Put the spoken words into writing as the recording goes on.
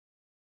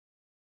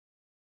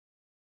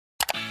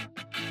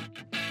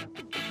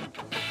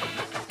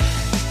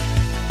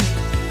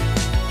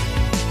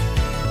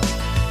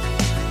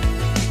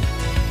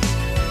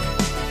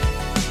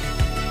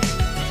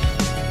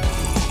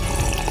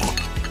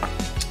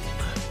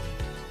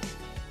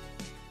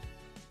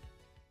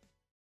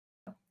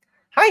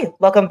Hi,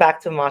 welcome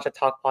back to Matcha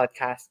Talk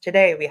Podcast.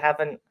 Today we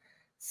have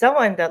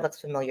someone that looks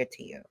familiar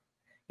to you.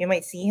 You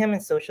might see him in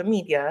social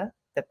media,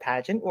 the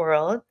pageant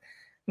world,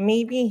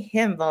 maybe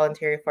him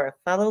volunteering for a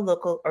fellow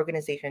local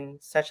organization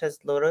such as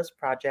Lotus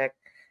Project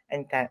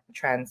and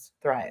Trans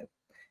Thrive.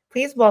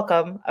 Please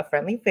welcome a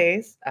friendly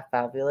face, a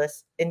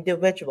fabulous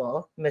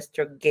individual,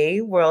 Mr.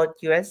 Gay World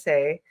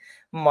USA,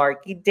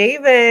 Marky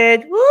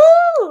David.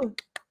 Woo!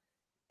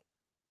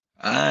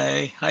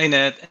 Hi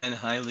Nat, and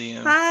hi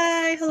Liam.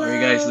 Hi, How are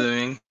you guys hello.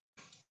 doing?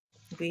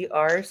 We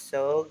are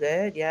so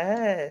good.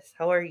 Yes.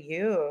 How are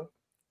you?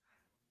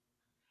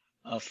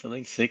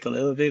 Feeling sick a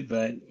little bit,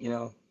 but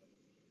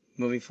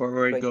moving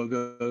forward,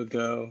 But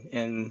go,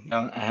 and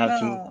I have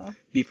to Oh,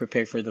 be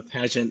prepared for the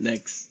pageant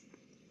next.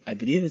 I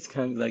believe it's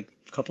kind of like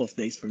a couple of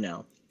days from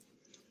now.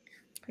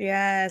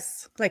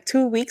 yes. Like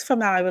 2 weeks from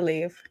now, I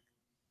believe.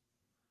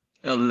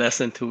 Less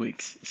than 2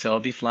 weeks. So I'll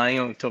be flying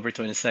on October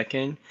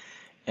 22nd,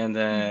 and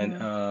then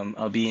Hmm.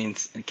 I'll be in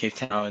Cape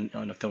Town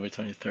on October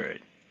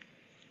 23rd.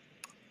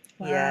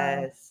 Wow.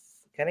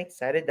 yes, kind of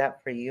excited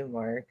that for you,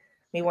 Mark.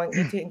 We want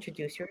you to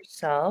introduce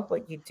yourself,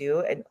 what you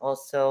do, and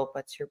also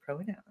what's your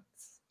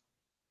pronouns.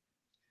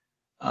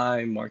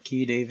 I'm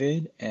Marky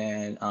David,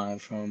 and I'm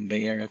from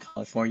Bay Area,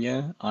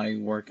 California. I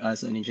work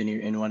as an engineer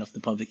in one of the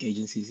public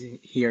agencies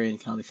here in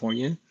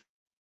California,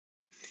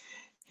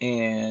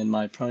 and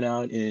my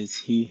pronoun is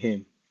he,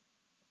 him.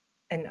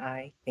 And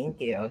I, thank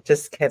you.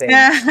 Just kidding.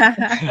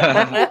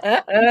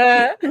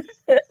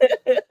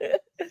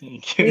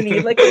 Thank We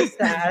need like a you.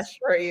 sash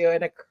for you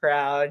and a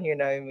crown, you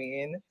know what I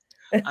mean?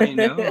 I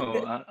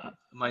know.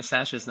 My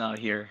sash is not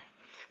here.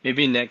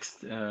 Maybe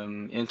next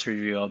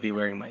interview I'll be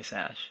wearing my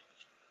sash.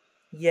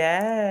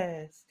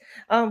 Yes.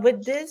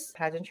 With this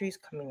pageantries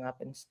coming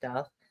up and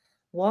stuff,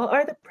 what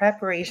are the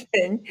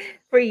preparation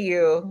for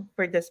you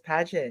for this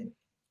pageant?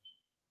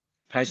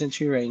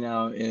 Pageantry right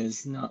now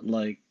is not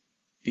like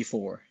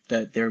before,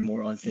 that they're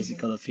more on Mhm.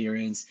 physical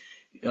appearance.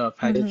 Hmm.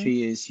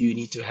 Pageantry is you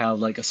need to have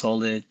like a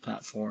solid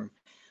platform.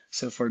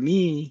 So for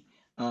me,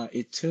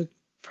 it took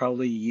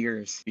probably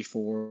years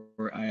before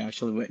I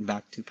actually went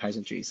back to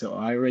pageantry. So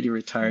I already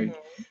retired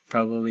Mhm.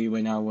 probably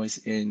when I was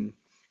in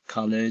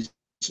college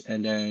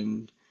and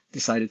then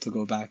decided to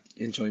go back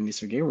and join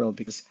Mr. Gay World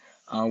because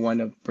I want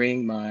to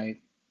bring my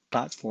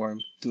platform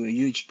to a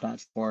huge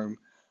platform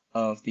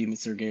of the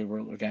Mr. Gay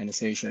World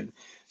organization.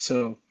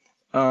 So,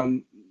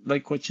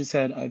 like what you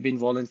said, I've been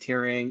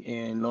volunteering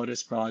in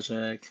Lotus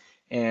Project,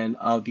 and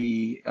I'm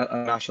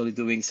actually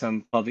doing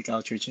some public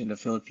outreach in the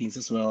Philippines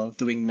as well,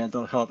 doing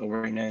mental health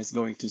awareness,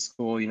 going to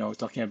school,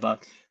 talking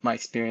about my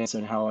experience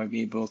and how I'm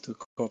able to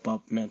cope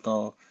up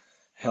mental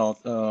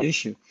health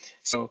issue.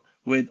 So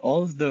with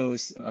all of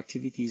those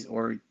activities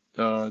or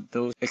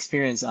those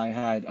experience I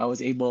had, I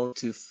was able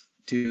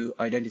to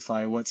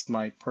identify what's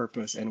my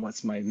purpose and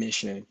what's my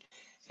mission.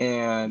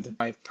 And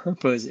my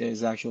purpose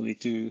is actually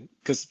to,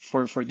 because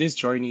for this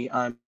journey,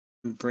 I'm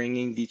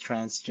bringing the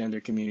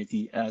transgender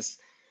community as,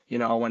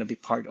 I want to be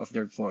part of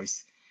their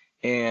voice.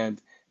 And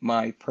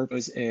my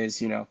purpose is,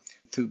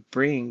 to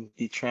bring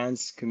the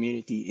trans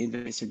community in the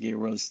Mr. Gay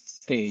World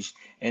stage.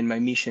 And my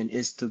mission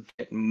is to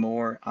get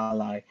more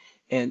ally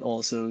and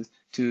also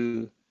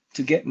to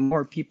to get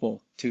more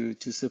people to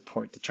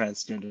support the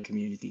transgender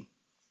community.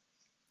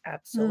 Hmm.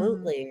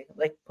 Absolutely.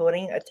 Like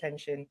putting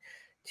attention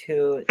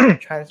to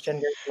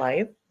transgender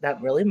life,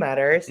 that really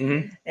matters.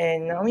 Hmm.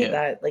 And not only Yeah.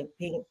 that, like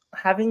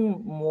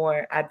having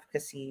more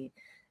advocacy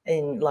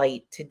and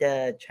light to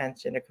the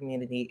transgender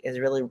community is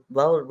really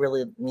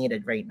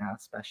needed right now,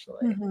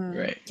 especially. Hmm.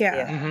 Right. Yeah.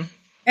 Yeah. Hmm.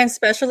 And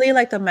especially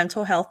like the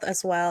mental health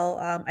as well.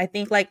 I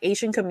think like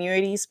Asian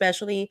community,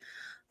 especially,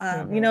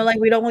 Mm-hmm. like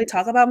we don't really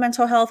talk about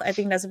mental health. I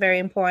think that's very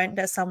important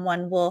that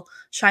someone will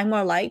shine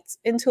more light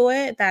into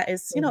it. That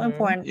is, Mm-hmm.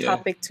 important Yeah.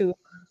 topic to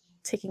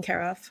taking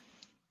care of.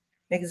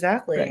 Right.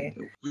 Exactly.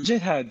 We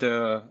just had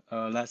the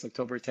last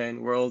October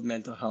 10 World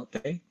Mental Health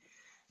Day.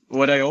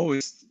 What I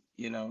always,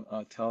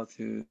 tell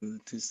to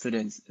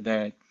students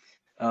that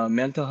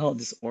mental health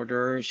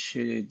disorder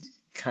should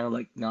kind of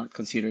like not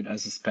considered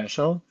as a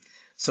special,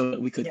 so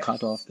that we could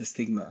cut off Yes. the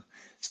stigma.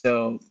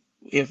 So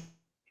if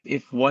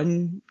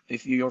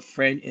your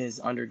friend is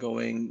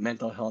undergoing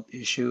mental health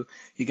issue,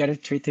 you got to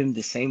treat him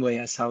the same way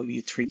as how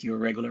you treat your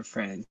regular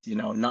friends,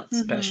 not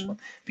special. Hmm.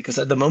 Because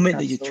at the moment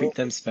that you treat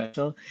them Absolutely.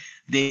 special,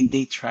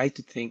 they try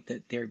to think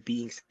that they're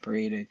being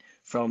separated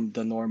from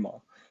the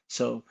normal.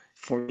 So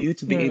for you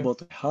to be Mm. able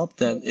to help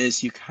them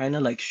is you kind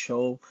of like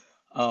show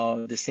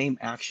the same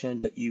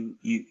action that you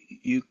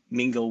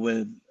mingle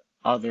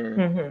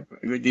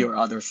Mm-hmm. with your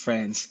other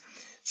friends.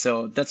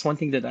 So that's one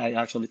thing that I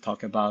actually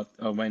talk about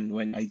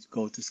when I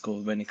go to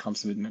school when it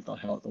comes with mental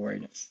health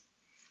awareness.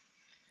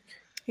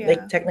 Like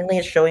Yeah. technically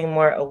it's showing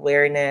more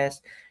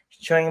awareness,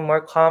 showing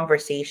more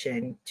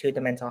conversation to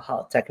the mental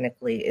health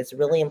technically is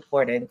really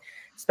important,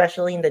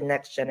 especially in the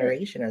next Right,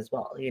 generation as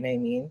well. You know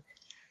what I mean?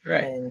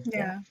 right. And yeah.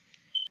 Yeah.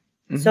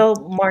 Hmm. So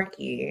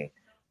Marky,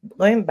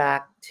 going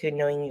back to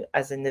knowing you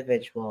as an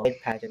individual with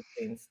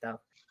pageantry and stuff,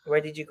 Where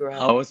did you grow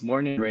I up? was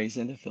born and raised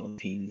in the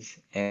Philippines,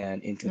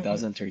 and in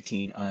Mm-hmm.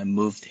 2013 I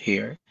moved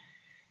here.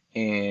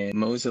 And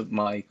most of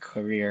my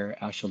career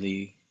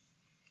actually,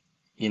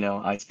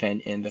 I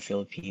spent in the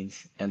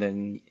Philippines, and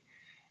then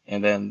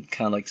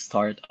kind of like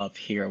start up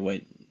here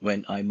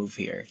when I moved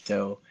here.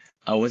 So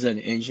I was an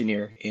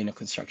engineer in a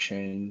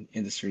construction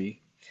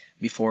industry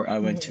before I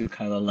went Mm-hmm. to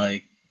kind of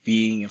like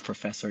being a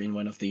professor in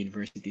one of the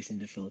universities in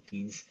the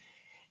Philippines.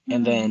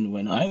 And Mm. then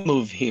when I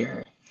moved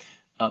here,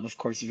 of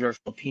course, if you're a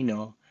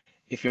Filipino,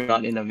 if you're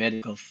not in a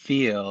medical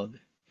field,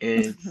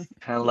 it's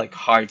kind of like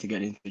hard to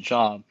get into a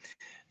job.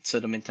 So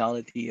the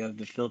mentality of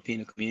the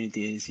Filipino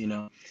community is,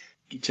 you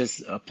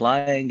just apply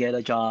and get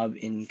a job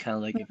in kind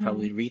of like a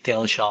probably Mhm.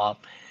 retail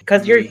shop.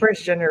 Because you're Maybe.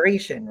 first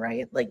generation,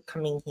 right? Like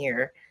coming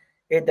here,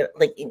 you're the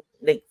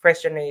like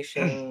first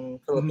generation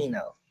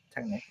Filipino,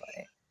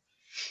 technically,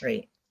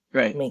 right?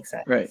 Right, Makes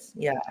right. sense.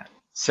 Yeah.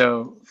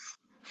 So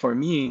for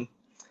me,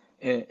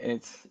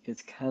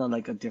 it's kind of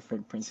like a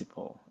different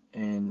principle,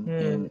 and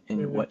in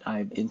Mm-hmm. what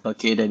I've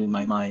inculcated in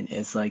my mind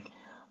is like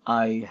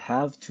I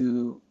have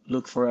to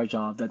look for a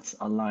job that's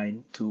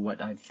aligned to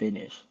what I've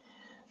finished.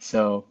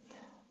 So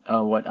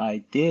what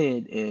I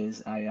did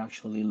is I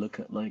actually look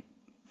at like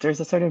there's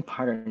a certain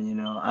pattern,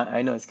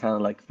 I know it's kind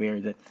of like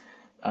weird that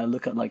I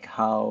look at like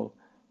how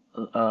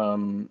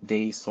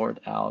they sort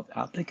out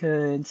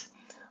applicants.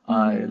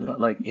 Mhm.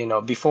 Like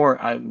before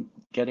I'm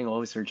getting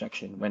always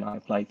rejection when I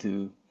apply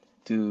to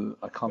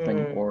a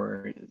company Mm-hmm.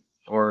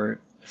 or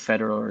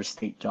federal or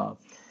state job.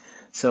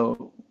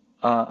 So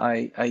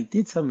I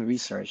did some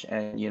research,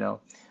 and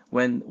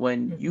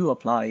when you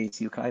apply,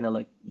 you kind of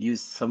like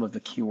use some of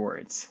the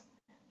keywords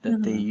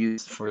that they Mhm.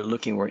 use for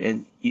looking for,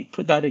 and you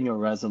put that in your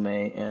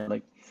resume. And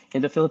like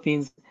in the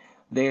Philippines,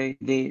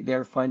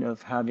 they're fond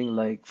of having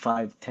like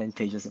 5, 10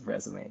 pages of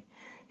resume.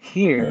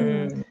 Here,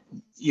 Mhm. Mm-hmm.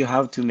 you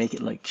have to make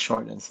it like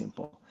short and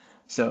simple.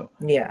 So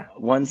Yeah.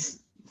 once,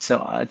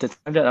 so at the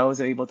time that I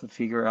was able to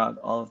figure out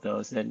all of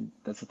those, and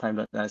that's the time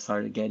that I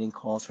started getting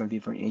calls from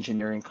different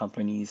engineering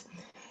companies.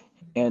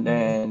 And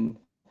Mm-hmm. then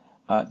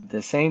at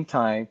the same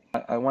time,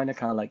 I want to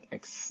kind of like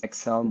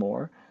excel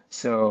more.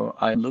 So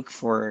I look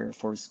for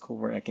school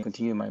where I can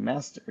continue my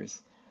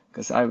master's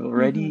because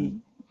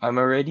Mhm. I'm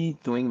already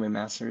doing my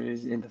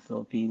master's in the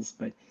Philippines,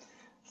 but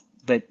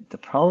the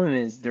problem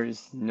is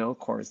there's no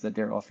course that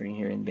they're offering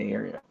here in Bay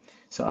Area.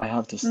 So I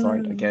have to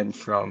start Mhm. again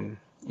from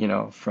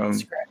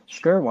Scratch.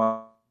 square one.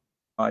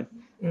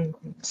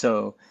 Mm-hmm.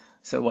 So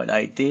what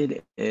I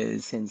did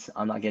is, since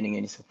I'm not getting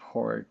any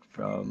support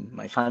from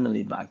my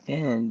family back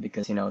then,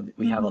 because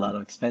we have a lot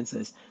of Mhm.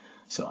 expenses,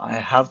 so I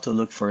have to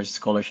look for a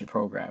scholarship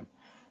program.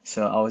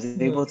 So I was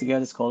able to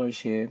get a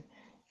scholarship,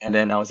 and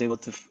then I was able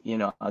to,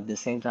 at the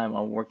same time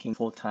I'm working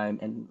full time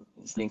and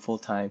studying full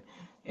time,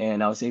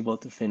 and I was able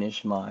to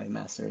finish my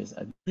master's,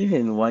 I believe,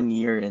 in 1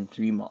 year and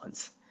 3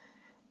 months.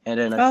 And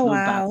then I Oh, flew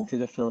back wow. to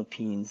the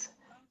Philippines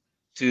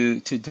to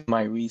do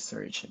my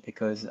research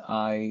because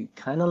I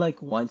kind of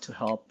like want to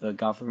help the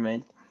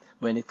government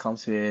when it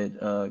comes with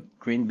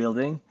green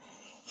building.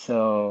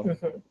 So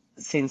Mm-hmm.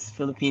 since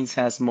Philippines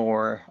has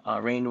more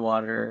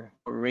rainwater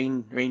or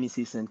rainy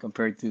season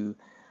compared to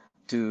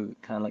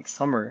kind of like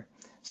summer,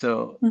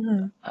 so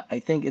Mhm. I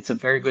think it's a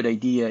very good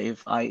idea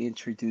if I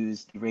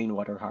introduce the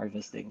rainwater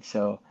harvesting.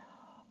 So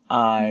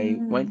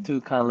I went Mm.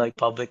 to kind of like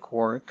public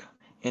work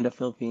in the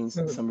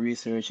Philippines, Mm-hmm. some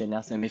research, and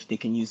asked them if they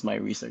can use my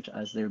research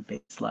as their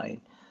baseline.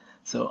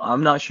 So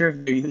I'm not sure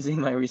if they're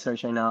using my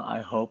research right now.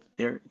 I hope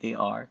they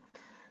are.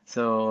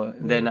 So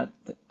then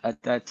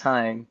at that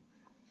time,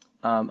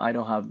 I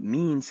don't have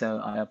means, so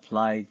I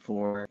applied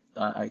for.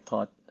 I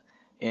taught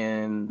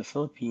in the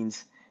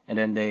Philippines, and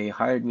then they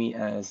hired me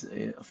as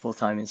a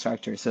full-time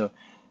instructor. So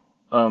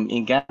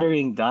in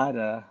gathering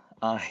data,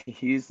 I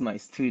use my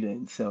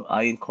students. So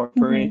I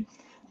incorporate Mhm.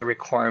 the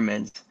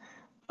requirements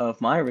of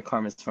my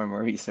requirements for my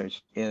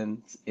research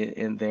in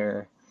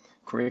their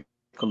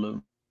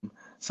curriculum,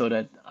 so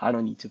that I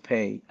don't need to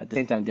pay. At the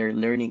same time, they're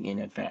learning in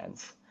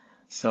advance.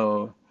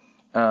 So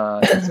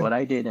that's what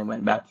I did, and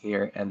went back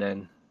here, and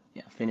then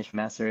yeah, finished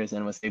master's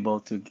and was able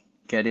to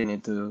get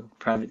into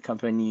private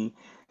company.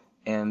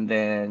 And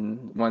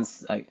then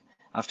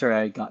after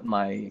I got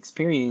my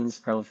experience,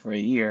 probably for a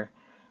year,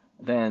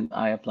 then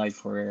I applied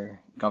for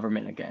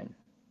government again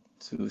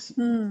to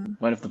Mm.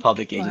 one of the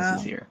public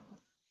agencies Wow. here.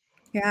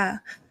 Yeah.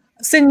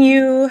 Since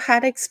you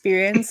had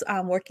experience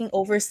working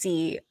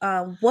overseas,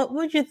 what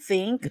would you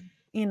think,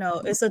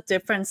 is the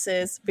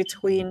differences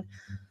between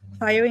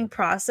hiring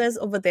process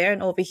over there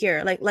and over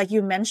here? Like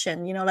you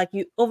mentioned, like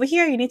you over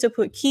here you need to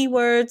put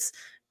keywords.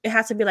 It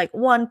has to be like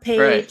one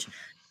Right. page.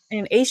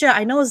 In Asia,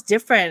 I know it's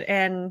different.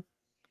 And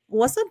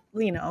what's the,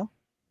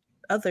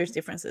 others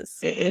differences?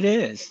 It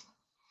is.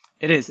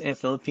 It is. In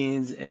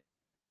Philippines,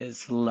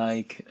 it's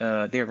like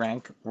they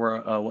rank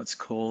where what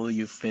school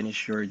you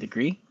finish your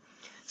degree.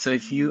 So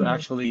if you Mm-hmm.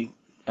 actually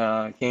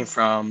came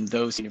from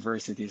those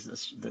universities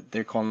that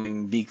they're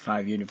calling Big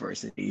Five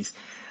universities,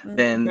 Mm.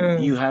 then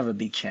you Mm-hmm. have a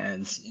big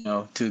chance,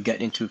 to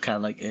get into kind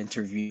of like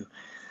interview.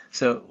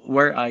 So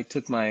where I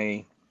took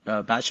my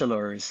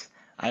bachelor's,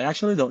 I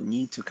actually don't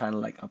need to kind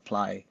of like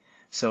apply.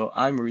 So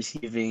I'm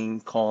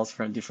receiving calls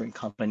from different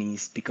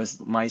companies because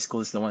my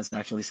school is the ones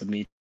actually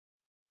submitting my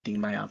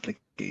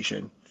application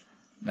back then.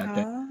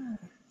 Oh.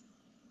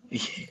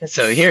 So here it's That's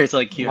like you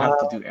have to do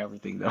wow. everything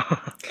though.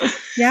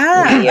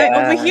 Yeah,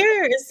 over Yeah.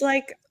 here it's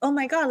like, oh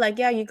my God, like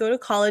yeah, you go to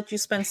college, you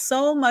spend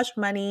so much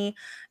money,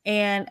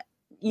 and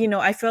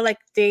I feel like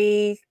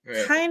they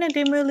Right. kind of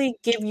didn't really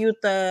give you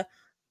the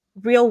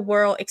real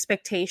world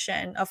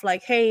expectation of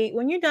like, hey,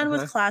 when you're done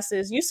with Uh-huh.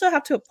 classes, you still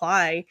have to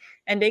apply,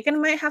 and they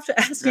can might have to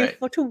ask you Right.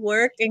 for to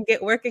work and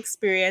get work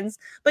experience.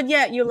 But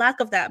yeah, you lack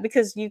of that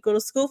because you go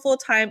to school full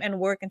time and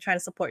work and try to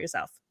support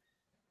yourself.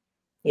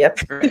 Yep.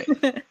 Right.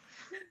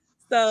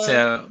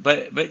 So So,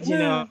 but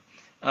yeah,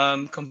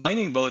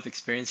 combining both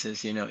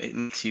experiences, it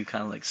makes you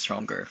kind of like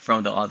stronger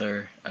from the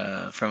other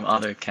from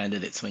other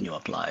candidates when you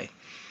apply.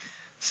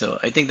 So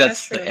I think that's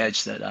that's the true.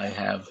 edge that I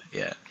have.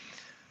 Yeah.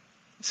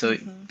 So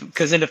Hmm.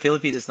 because in the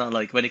Philippines, it's not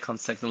like when it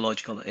comes to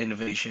technological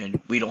innovation,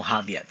 we don't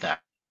have yet that.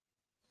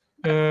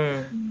 Here in the Mm.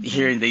 US, Hmm. it's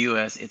more like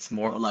technology.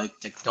 They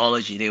want like everything's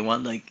going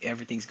to be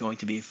efficient.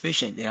 You have to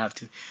use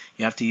all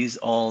the or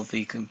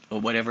whatever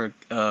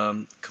computers that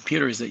you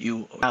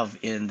have in the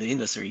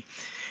industry.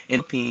 In the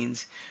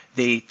Philippines,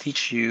 they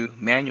teach you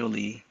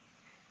manually,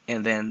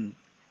 and then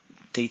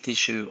they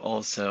teach you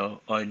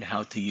also on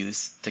how to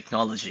use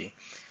technology.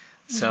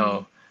 Hmm.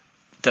 So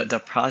the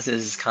process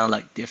is kind of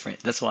like different.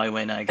 That's why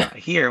when I got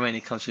here, when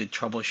it comes to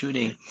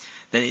troubleshooting,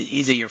 then it's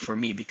easier for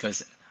me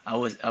because I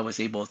was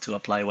able to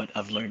apply what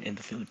I've learned in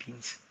the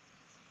Philippines.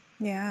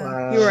 Yeah,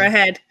 you were Wow.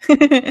 ahead.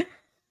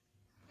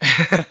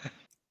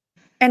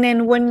 And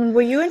then when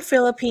were you in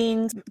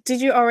Philippines,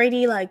 did you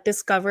already like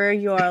discover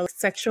your like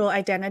sexual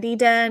identity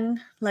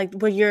then? Like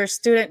would your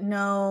student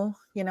know,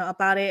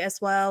 about it as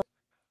well?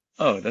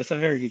 Oh, that's a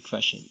very good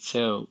question.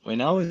 So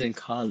when I was in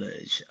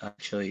college,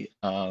 actually,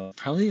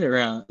 probably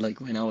around like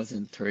when I was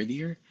in third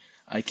year,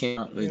 I came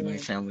out with my Mm.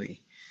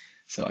 family.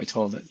 So I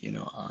told that,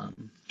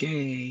 I'm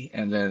gay,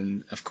 and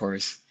then of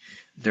course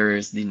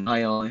there's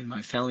denial in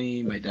my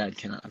family. My dad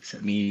cannot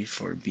accept me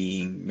for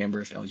being member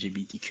of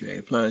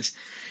LGBTQA plus,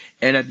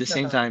 and at the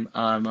same Uh-huh. time,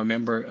 I'm a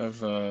member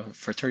of a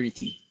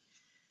fraternity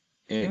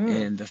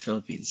Mm. in the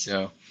Philippines.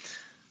 So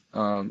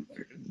um,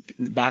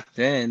 back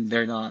then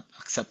they're not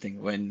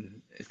accepting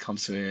when it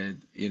comes to it,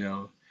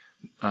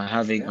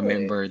 having a Really?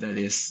 member that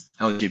is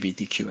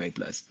LGBTQA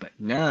plus. But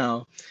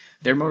now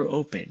they're more Mm.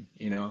 open,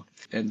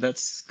 and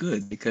that's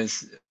good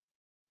because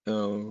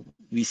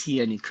we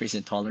see an increase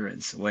in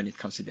tolerance when it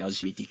comes to the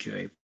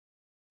LGBTQA plus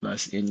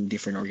in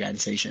different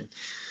organizations.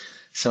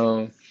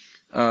 So,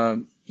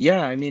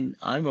 yeah, I mean,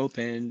 I'm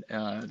open.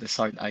 The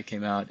start I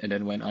came out, and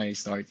then when I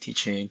start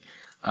teaching,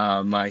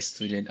 my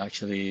student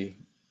actually,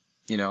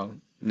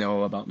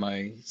 know about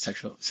my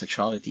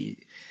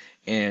sexuality,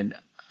 and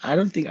I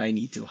don't think I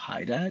need to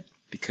hide that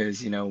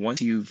because,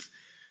 once you've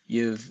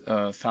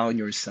found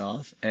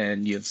yourself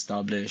and you've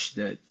established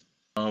that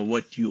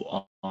what you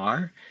are,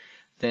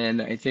 then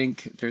I think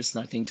there's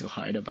nothing to hide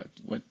about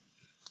what.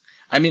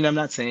 I mean, I'm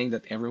not saying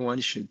that everyone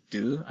should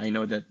do. I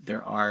know that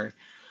there are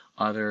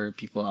other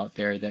people out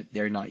there that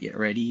they're not yet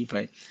ready,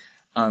 but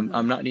Mhm.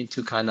 I'm not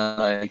into kind of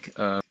like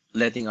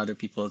letting other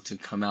people to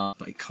come out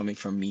by coming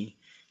from me,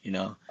 you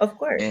know. Of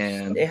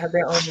course. And, They have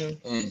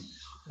and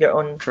their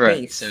own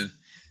correct. pace. So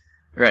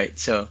right.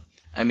 So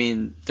I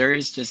mean, there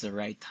is just the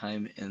right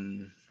time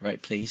and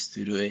right place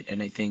to do it,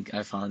 and I think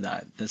I found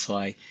that. That's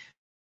why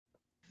now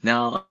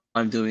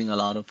I'm doing a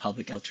lot of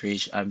public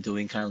outreach. I'm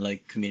doing kind of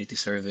like community service,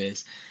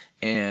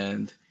 and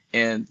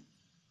and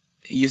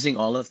using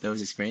all of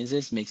those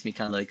experiences makes me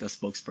kind of like a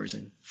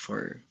spokesperson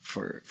for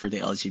the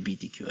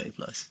LGBTQA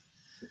plus.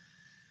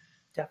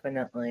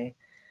 Definitely.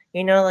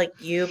 Like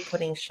you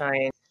putting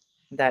shine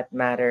that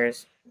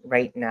matters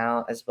right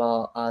now as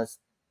well as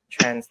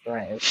Trans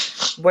Thrive.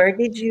 Where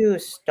did you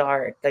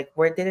start? Like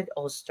where did it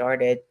all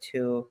started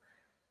to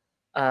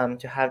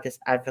have this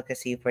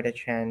advocacy for the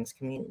trans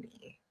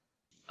community?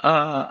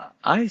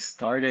 I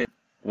started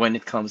when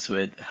it comes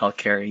with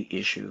healthcare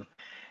issue,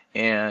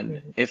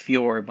 and Mhm. if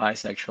you're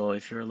bisexual,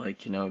 if you're like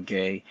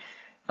gay,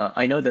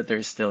 I know that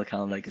there's still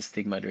kind of like a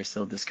stigma, there's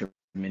still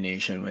discrimination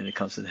when it comes to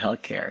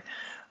healthcare,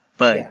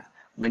 but Yeah.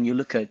 when you look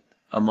at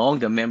among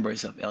the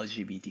members of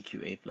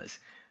LGBTQA plus,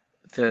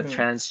 the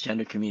Mm.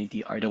 transgender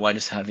community are the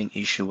ones having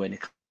issue when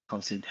it comes to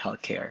healthcare.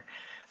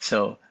 So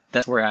that's where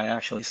I actually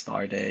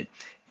started,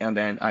 and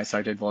then I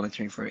started volunteering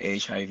for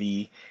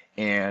HIV,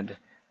 and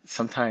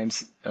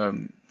sometimes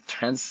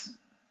trans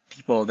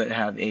people that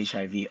have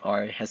HIV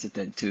are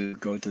hesitant to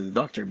go to the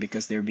doctor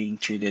because they're being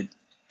treated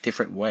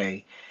different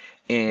way,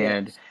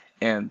 and Yes.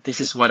 and this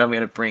is what I'm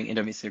gonna bring in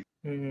the Mr.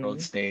 World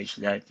Mm-hmm. stage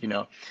that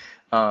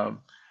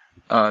um,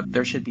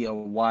 there should be a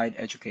wide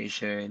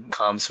education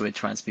comes with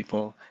trans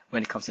people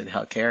when it comes to the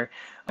healthcare.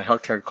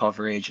 Healthcare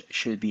coverage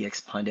should be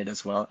expanded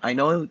as well. I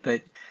know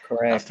that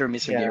Correct. after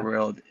Mr. Gay Yeah.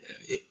 World,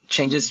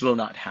 changes will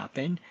not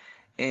happen,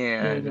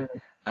 and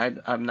Mm-hmm.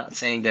 I'm not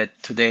saying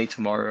that today,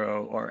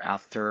 tomorrow, or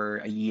after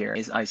a year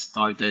is I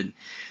started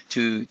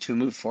to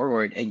move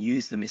forward and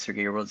use the Mr.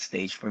 Gay World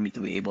stage for me to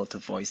be able to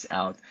voice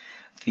out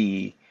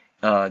the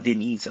the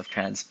needs of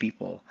trans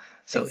people.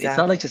 So it's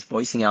not like Exactly. just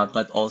voicing out,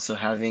 but also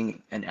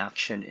having an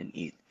action in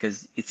it,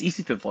 because it's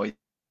easy to voice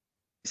out. And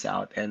I know that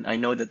there's a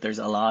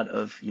lot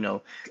of,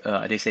 they say a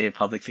public figure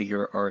or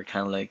kind of like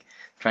trying to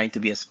be a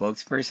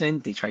spokesperson. They try to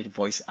voice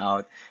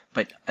out,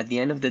 but at the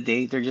end of the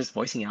day, they're just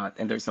voicing out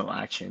and there's no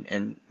action.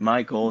 And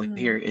my goal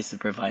here Mhm. is to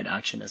provide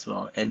action as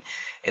well. And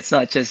it's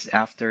not just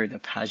after the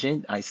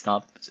pageant I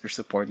stopped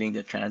supporting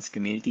the trans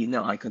community.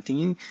 No, I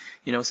continue,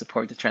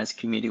 support the trans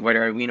community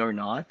whether I win or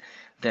not.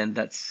 Then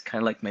that's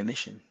kind of like my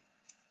mission.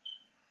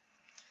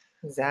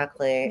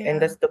 Exactly.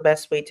 And Yeah. that's the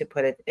best way to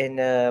put it in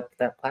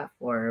that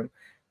platform,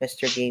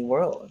 Mr. Gay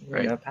World,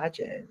 Right.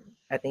 pageant.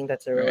 I think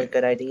that's a really Right.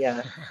 good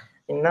idea.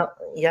 And not,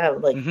 yeah,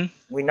 like Mm-hmm.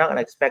 we're not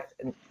gonna expect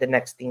the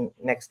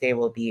next day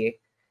will be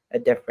a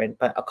different,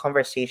 but a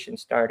conversation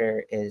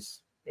starter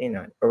is,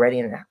 already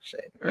in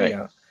action. Right.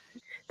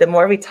 The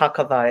more we talk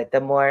about it,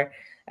 the more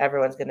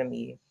everyone's gonna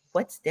be,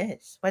 what's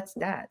this? What's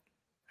that?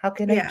 How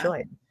can I Yeah.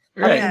 join?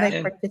 How Right. can Yeah. I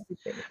And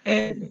participate?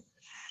 and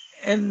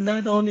and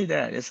not only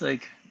that, it's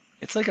like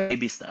a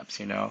baby steps,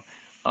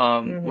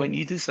 when Mm-hmm.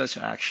 you do such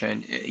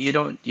action, you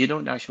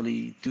don't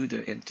actually do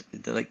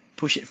the like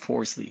push it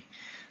forcefully.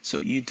 So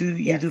you do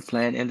Yes.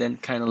 plan and then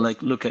kind of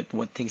like look at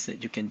what things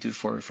that you can do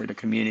for the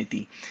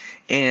community.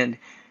 And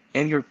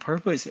your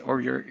purpose,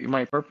 or your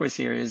my purpose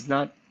here is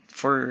not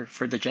for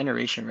the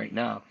generation right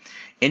now.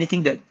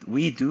 Anything that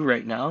we do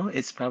right now,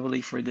 it's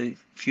probably for the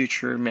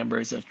future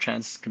members of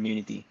trans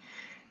community.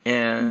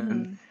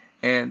 And Mhm.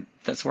 and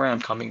that's where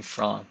I'm coming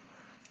from.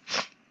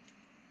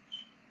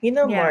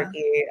 Yeah.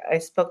 Marky, I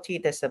spoke to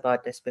you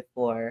about this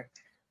before,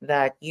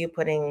 that you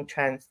putting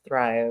Trans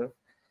Thrive,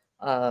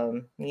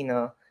 um, you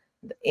know,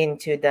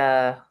 into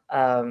the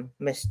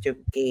Mr.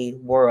 Gay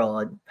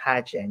World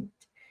pageant,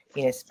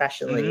 Hmm.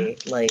 especially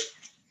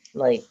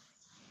like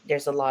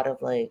there's a lot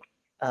of like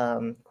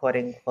quote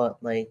unquote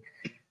like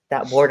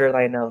that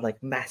borderline of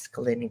like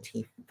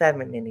masculinity,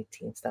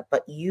 femininity and stuff.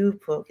 But you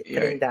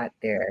putting Right. that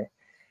there,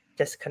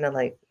 just kind of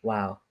like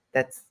wow,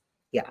 that's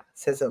yeah,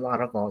 says a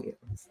lot of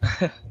volumes.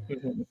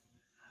 Hmm.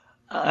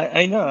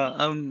 I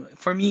know.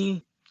 For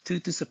me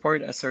to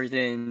support a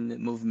certain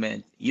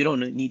movement, you don't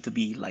need to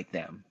be like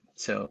them.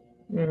 So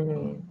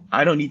Hmm.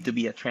 I don't need to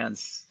be a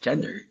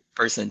transgender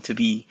person to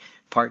be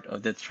part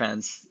of the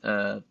trans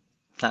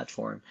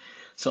platform.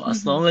 So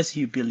as Mhm. long as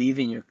you believe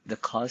in the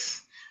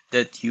cause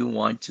that you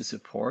want to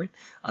support,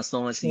 as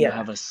long as you Yeah.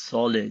 have a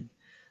solid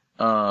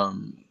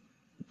um,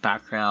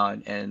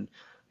 background, and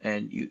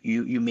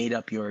you made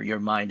up your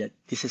mind that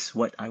this is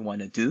what I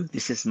want to do,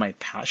 this is my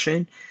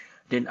passion,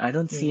 then I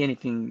don't see Mm.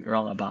 anything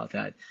wrong about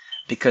that.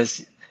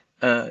 Because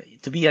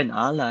to be an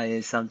ally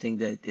is something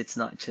that it's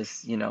not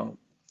just,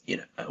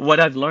 what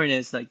I've learned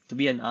is like to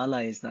be an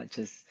ally is not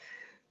just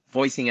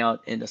voicing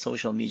out in the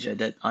social media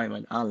that I'm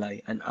an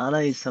ally. An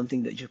ally is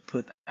something that you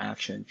put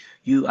action.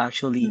 You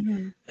actually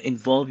Mhm.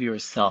 involve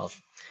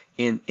yourself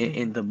in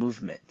Mm. the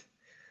movement.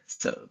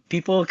 So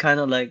people kind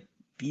of like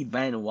be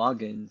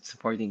bandwagon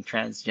supporting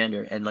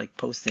transgender and like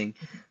posting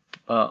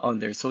on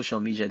their social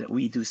media that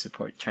we do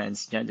support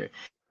transgender.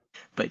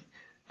 But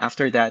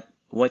after that,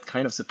 what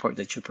kind of support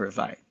that you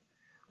provide?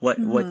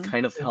 What kind Mhm.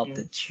 of help Mhm.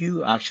 that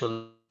you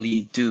actually do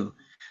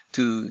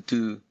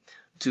to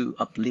to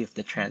uplift the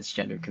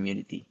transgender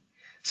community?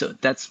 So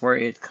that's where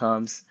it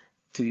comes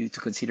to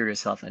consider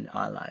yourself an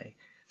ally.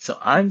 So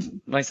I'm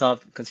Mhm.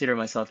 myself consider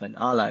myself an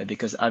ally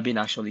because I've been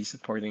actually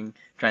supporting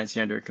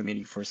transgender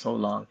community for so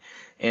long,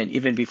 and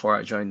even before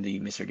I joined the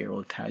Mr. Gay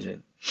World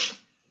pageant.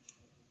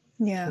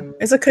 Yeah. Mm.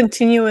 It's a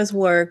continuous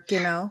work, you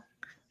know?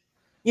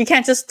 You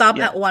can't just stop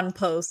Yeah, at one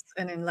post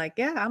and then like,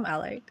 "Yeah, I'm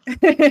allied."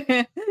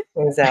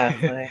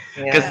 Exactly.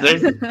 because Yeah.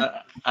 there's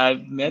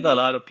I've met a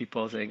lot of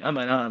people saying I'm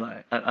an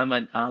ally, I'm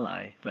an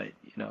ally, but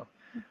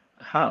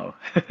how?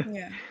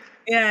 Yeah.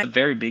 Yeah. It's a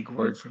very big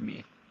word for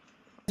me.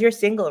 You're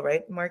single,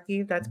 right,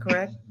 Marky? That's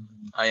correct.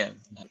 I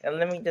am. And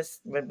let me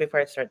just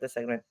before I start the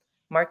segment,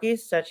 Marky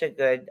is such a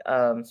good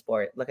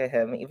sport. Look at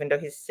him. Even though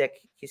he's sick,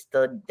 he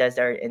still does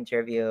our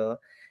interview,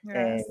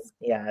 and Yes.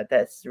 yeah,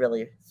 that's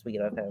really sweet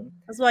of him.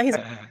 That's why he's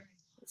All right.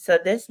 So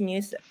there's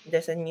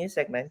a new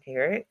segment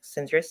here.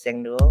 Since you're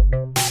single,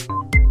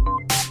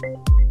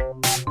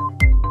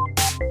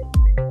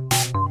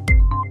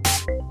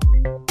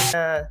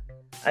 uh,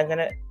 I'm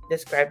gonna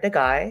describe the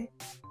guy,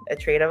 a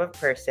trait of a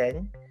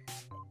person,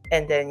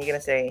 and then you're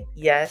gonna say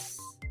yes,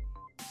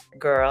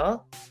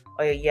 girl,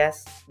 or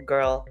yes,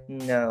 girl,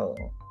 no.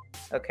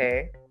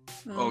 Okay?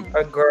 mm.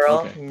 Or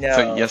girl, Okay.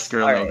 So no. yes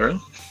girl, All no right.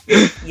 girl.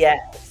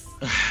 Yes.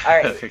 All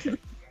right. Okay.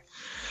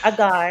 A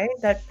guy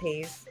that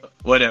pays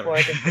Whatever.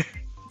 for the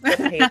that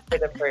pays for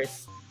the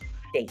first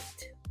date.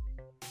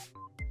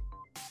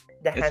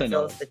 That It's a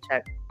handles no. the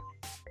check.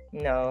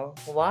 No.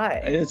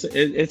 Why?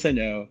 It's a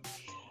no.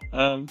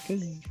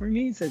 Because for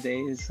me today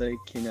it's like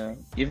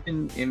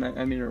even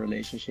I'm in a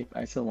relationship,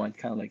 I still want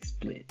kind of like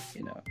split.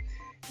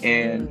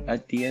 And Mm,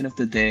 at the end of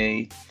the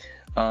day,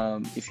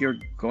 if you're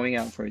going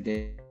out for a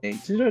date, you don't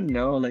know like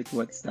what's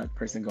that person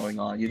going on. You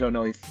don't know if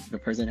the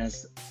person has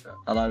a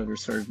lot of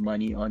reserved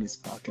money on his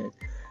pocket,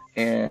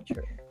 and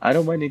true. I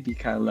don't want to be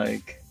kind of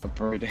like a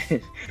burden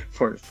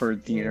for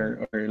Mm,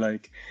 dinner or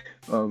like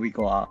we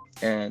go out.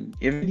 And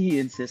if he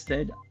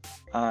insisted,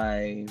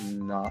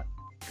 I'm not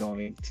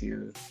going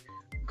to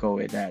go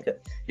with that. good.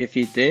 If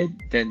he did,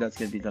 then that's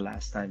gonna be the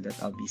last time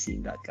that I'll be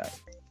seeing that guy.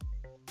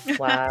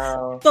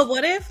 Wow. But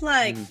what if,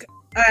 like, Mm.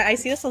 I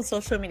see this on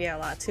social media a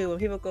lot too, when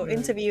people go Mm,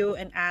 interview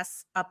and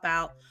ask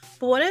about,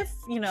 but what if,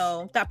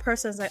 that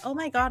person's like, oh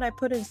my God, I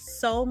put in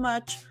so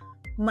much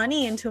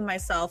money into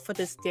myself for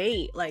this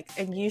date, like,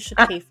 and you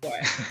should pay for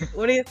it.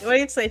 What do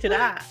you say to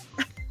that?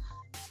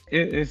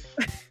 If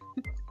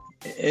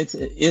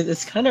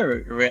it's kind of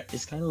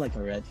it's kind of like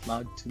a red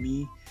flag to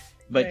me,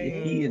 but if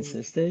Right. he mm,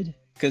 insisted,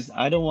 because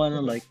I don't want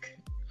to mhm. like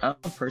I'm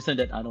a person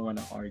that I don't want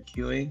to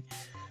arguing.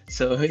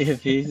 So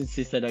if he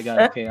insisted, I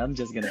gotta pay. I'm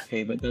just gonna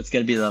pay, but that's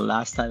gonna be the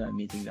last time I'm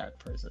meeting that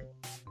person.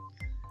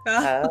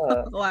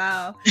 Oh.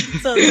 Wow.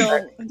 So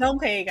don't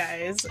pay,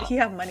 guys. He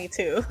have money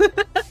too.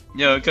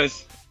 No,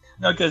 because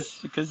no,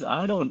 because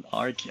I don't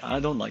argue. I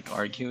don't like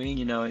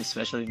arguing.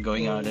 Especially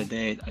going out on a Mm,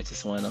 date. I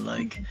just want to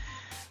like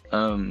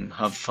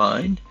have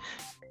fun.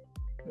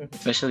 mhm,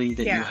 Especially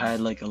that you Yeah. had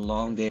like a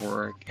long day of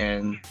work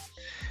and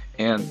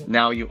mhm.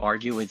 now you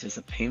argue with just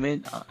a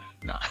payment.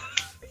 Nah.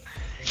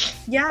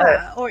 Uh,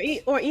 Yeah, or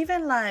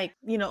even like,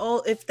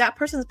 oh, if that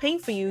person's paying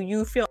for you,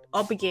 you feel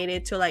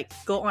obligated to like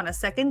go on a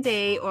second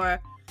date, or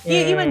you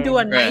even do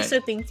a mm, Right. nicer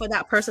thing for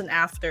that person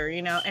after,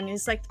 and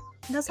it's like,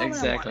 that's not what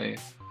I want. Exactly.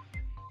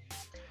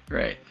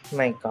 Right.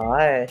 my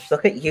gosh,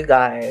 look at you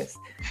guys.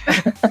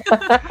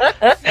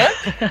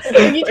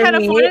 If you For can't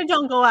afford me, it,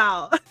 don't go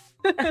out.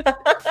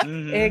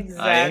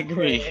 I exactly.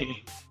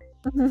 agree.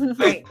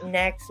 All right,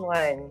 next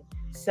one.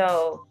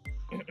 So,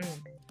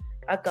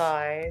 a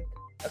guy.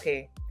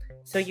 Okay,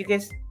 so you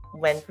guys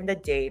went from the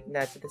date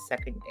now to the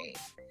second date.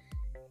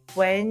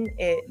 When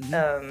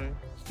Mhm.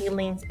 he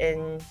leans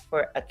in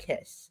for a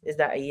kiss, is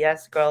that a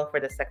yes, girl, for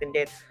the second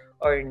date,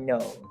 or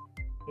no,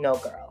 no,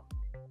 girl?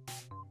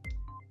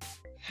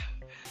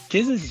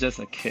 Kiss is just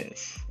a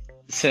kiss.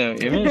 So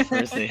even the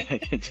first day I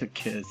get to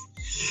kiss.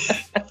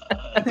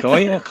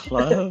 Going to a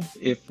club,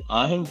 if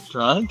I'm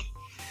drunk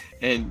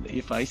and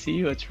if I see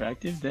you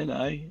attractive, then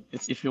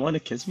it's if you want to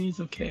kiss me, it's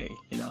okay.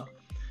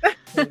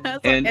 Mm,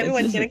 So And it's everyone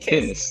just get a a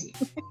kiss. kiss.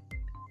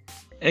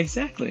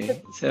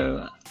 Exactly.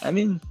 So I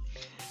mean,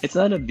 it's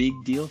not a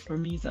big deal for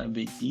me. It's not a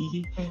big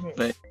deal, mhm,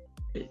 but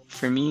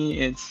for me,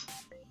 it's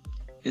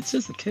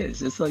just a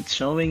kiss. It's like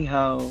showing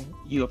how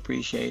you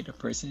appreciate a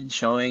person,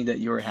 showing that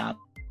you're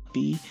happy,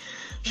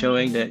 showing that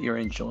you're mhm,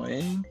 enjoying.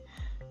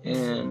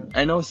 And I mhm.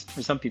 know for some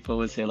people would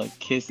say like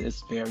kiss is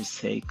very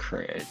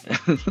sacred.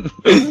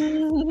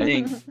 I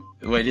think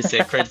what is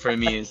sacred for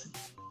me is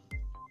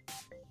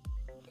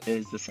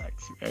the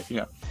sex, right?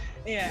 Yeah.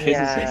 Kiss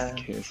is just a Yeah,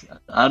 kiss.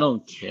 I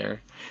don't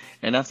care.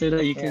 And after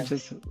that, you can yeah.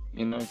 just,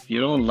 if you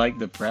don't like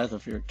the breath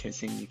of your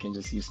kissing, you can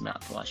just use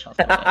mouthwash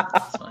after that.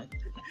 It's fine.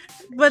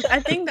 But I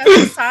think that's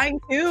a sign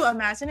too.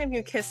 Imagine if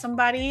you kiss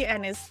somebody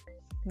and it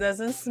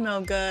doesn't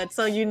smell good.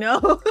 So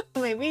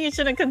maybe you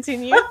shouldn't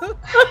continue.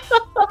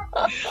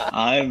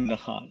 I'm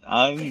not.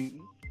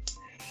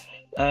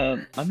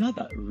 I'm not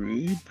that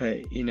rude, but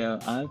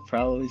I'd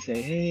probably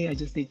say, hey, I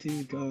just need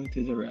to go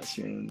to the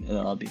restroom and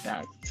I'll be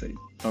back. So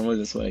normally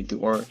that's what I do.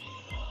 Or,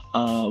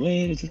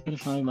 wait, I just gotta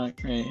find my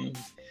friend.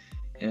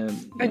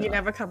 And And you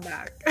never come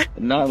back.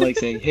 not like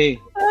saying,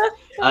 hey,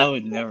 I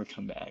would never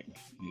come back.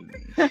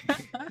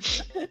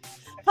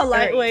 All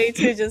Polite right. way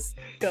to just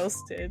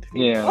ghosted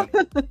Yeah, people.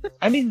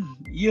 I mean,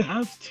 you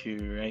have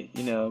to, right?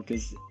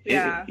 Because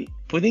Yeah.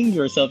 putting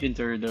yourself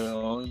into their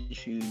own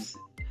shoes,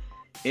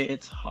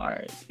 it's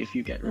hard if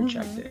you get Hmm.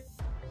 rejected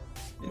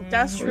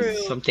That's for Mhm. true.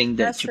 something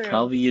That's that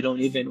true. you don't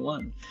even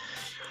want.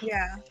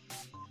 Yeah.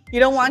 You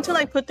don't want to So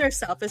like put their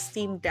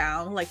self-esteem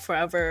down like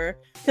forever,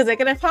 because they're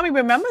gonna probably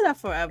remember that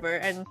forever,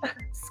 and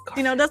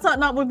Scarlet. that's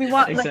not what we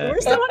want. Like,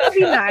 we still exactly, want to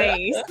be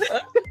nice.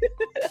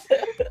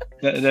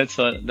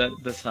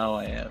 that's how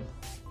I am.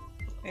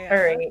 All Yeah.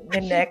 right,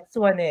 the next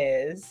one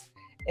is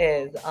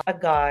a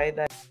guy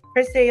that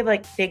per se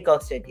like they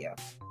ghosted you,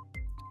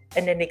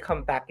 and then they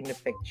come back in the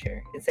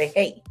picture and say,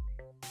 "Hey,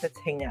 let's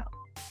hang out."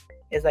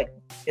 Is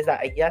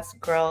that a yes,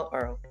 girl,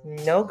 or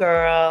no,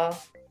 girl?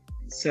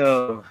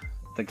 So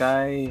the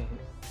guy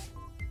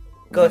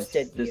was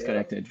Ghosted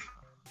you, disconnected.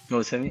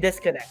 Ghosted me?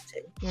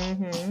 disconnected.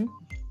 Mm-hmm.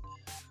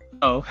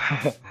 Oh,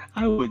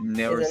 I would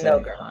Is never a no, say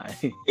girl. hi.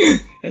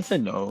 It's a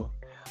no.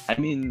 I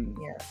mean,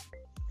 Yeah.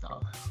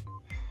 no.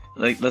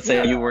 Like, let's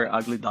say Yeah. you were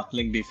ugly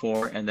duckling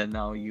before, and then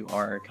now you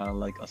are kind of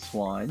like a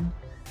swan,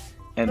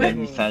 and then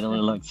you Mm-hmm. suddenly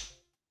like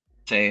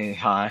say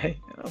hi.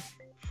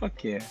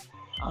 Fuck yeah,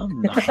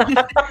 I'm not.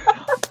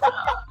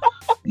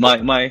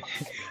 my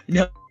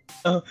no,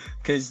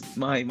 because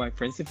my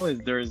principle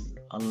is there's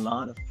a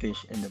lot of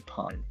fish in the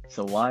pond.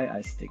 So why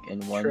I stick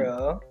in one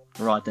True.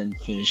 rotten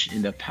fish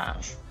in the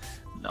past?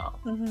 No.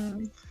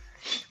 Hmm.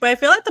 But I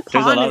feel like the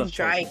There's a pond lot is of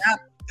drying choices. up.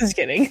 Just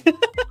kidding.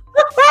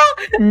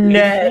 If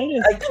the Ned, pond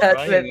is I can't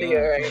with drying you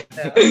up, right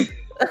now.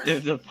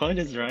 if the pond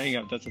is drying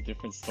up, that's a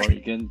different story.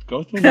 You can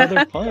go to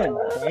another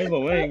pond, drive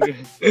away.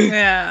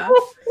 Yeah.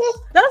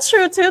 That's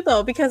true too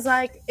though, because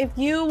like if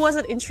you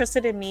wasn't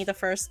interested in me the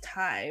first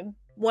time,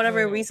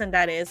 whatever Mm, reason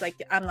that is, like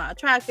I'm not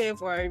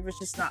attractive or it was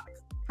just not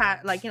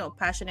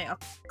passionate or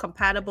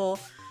compatible,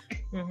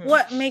 mhm.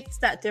 what makes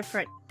that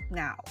different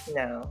now?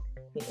 No.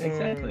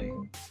 Exactly.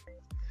 Mm.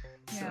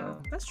 Yeah, So,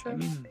 that's I true.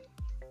 mean,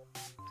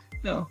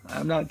 no,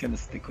 I'm not gonna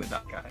stick with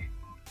that guy.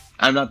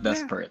 I'm not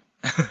Yeah. desperate.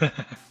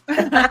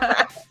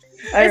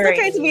 It's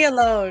okay to be Alrighty.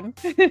 alone.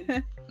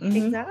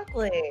 Hmm.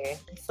 Exactly.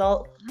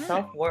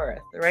 Right.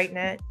 Self-worth, right,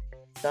 Ned?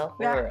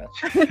 Yeah. Self-worth.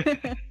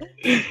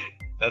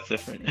 That's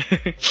different.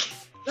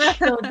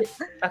 So,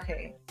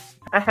 okay.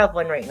 I have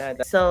one right now.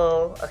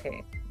 So,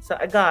 okay. So,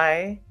 a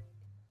guy,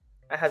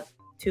 I have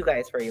two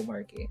guys for you,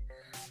 Marky.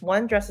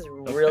 One dresses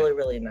Okay. really,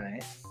 really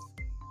nice.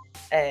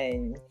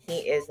 And he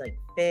is like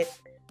fit,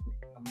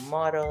 a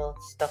model,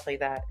 stuff like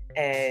that.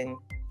 And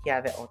he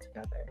have it all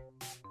together.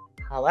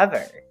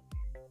 However,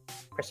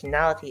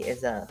 personality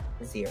is a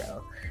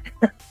zero.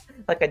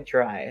 Like a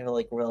dry,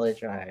 like really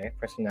dry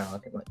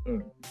personality. Like,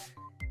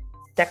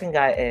 Second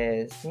guy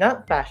is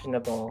not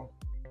fashionable.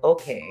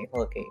 Okay,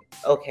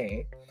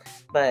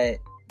 but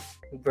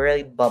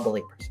really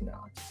bubbly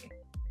personality.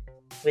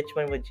 Which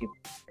one would you,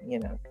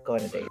 go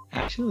on a date?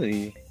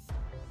 Actually,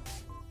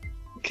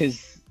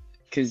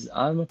 cause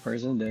I'm a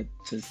person that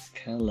just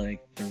kind of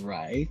like the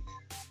right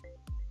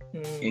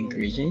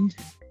ingredient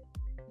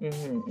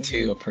Mm-hmm,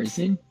 to a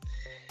person.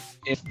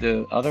 If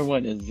the other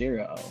one is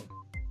zero,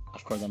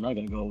 of course I'm not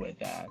gonna go with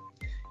that.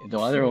 If the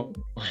other mm-hmm.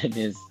 one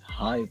is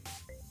high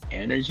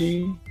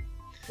energy,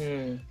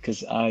 Mm,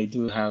 because I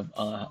do have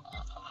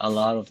a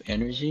lot of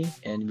energy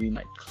and we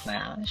might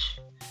clash.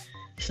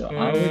 So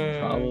I would mm.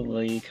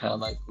 probably kind of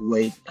like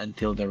wait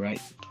until the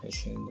right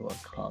person will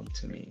come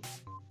to me.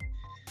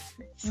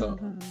 So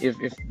Mhm. if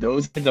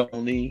those are the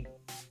only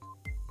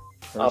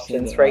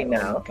person Options that I right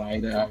or now. guy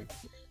that I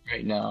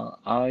right now,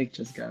 I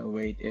just gotta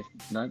wait. If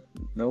not,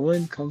 no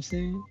one comes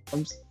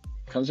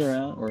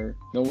around or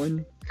no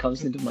one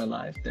comes into my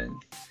life, then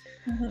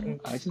Mhm.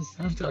 I just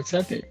have to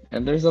accept it.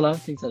 And there's a lot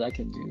of things that I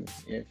can do.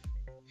 If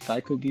I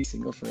could be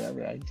single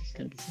forever, I just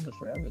gonna be single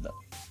forever though.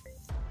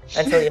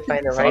 Until you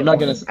find the So I'm right not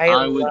gonna. one. I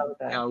I would. love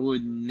that. I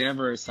would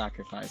never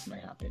sacrifice my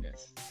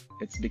happiness.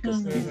 It's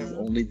because this is Mhm. Mm-hmm,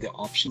 only the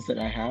options that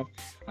I have.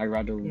 I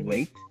rather mm-hmm,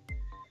 wait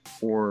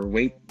or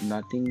wait.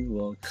 Nothing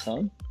will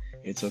come.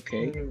 It's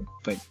okay. mm-hmm.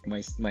 But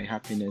my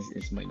happiness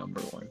is my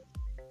number one.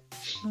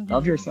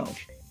 Love Mhm. yourself.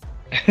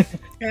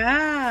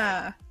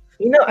 Yeah.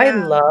 I Yeah.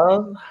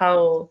 love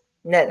how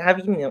Ned. Have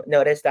you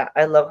noticed that?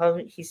 I love how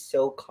he's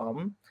so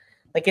calm.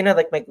 Like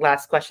like my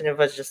last question, it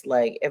was just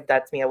like, if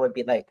that's me, I would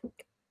be like,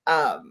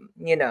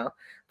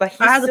 But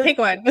I he's have to so pick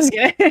one. Just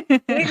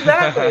kidding.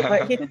 exactly.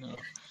 But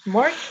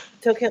Mark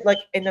took it like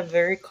in a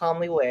very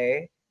calmly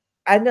way,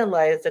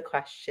 analyzed the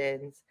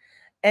questions,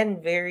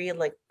 and very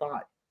like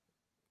thought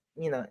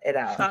it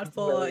out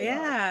Thoughtful. really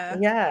well. Yeah.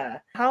 Yeah.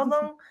 How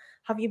long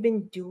have you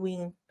been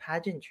doing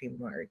pageantry,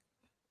 Mark?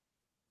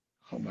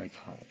 Oh my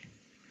god,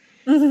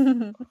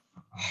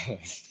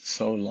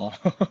 so long.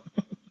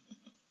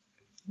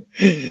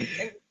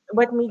 And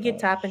what made you Uh,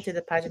 tap into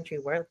the pageantry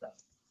world, though?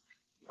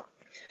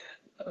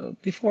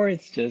 Before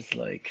it's just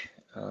like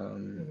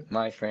Mm-hmm.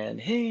 my friend,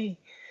 hey,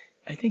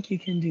 I think you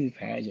can do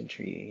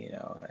pageantry,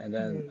 and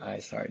then Mm-hmm. I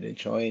started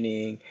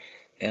joining,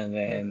 and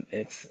Mm-hmm. then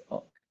it's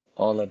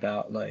all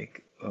about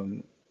like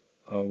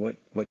what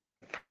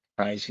prize you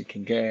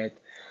can get,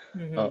 all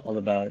Mm-hmm. about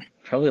probably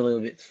a little bit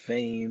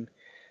fame,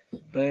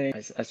 but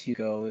as you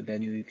go,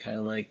 then you kind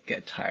of like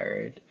get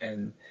tired,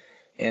 and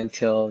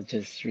until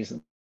just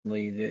recently that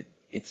it's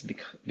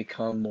become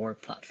more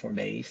platform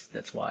based. That's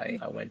why I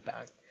went back.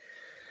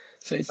 So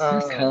it's just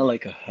kind of Uh,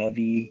 like a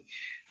hobby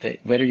that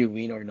whether you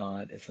win or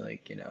not, it's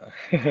like,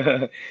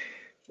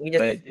 you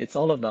but just it's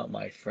all about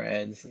my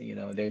friends,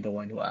 they're the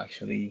one who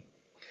actually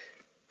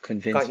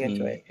got convinced you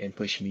into me it. and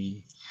pushed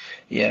me.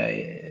 Yeah,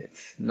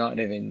 it's not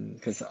even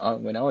because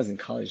when I was in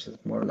college,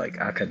 it's more like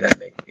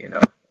academic.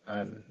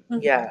 Um,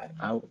 Mhm. Yeah.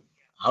 I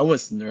I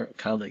was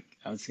kind of like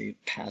I would say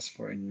pass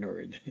for a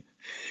nerd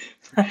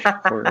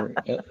for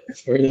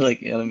for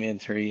like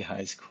elementary,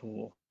 high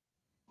school.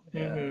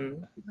 Yeah.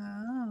 Mm-hmm.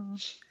 Oh.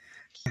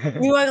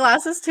 You wear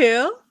glasses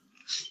too?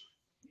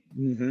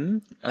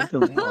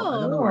 Until now, I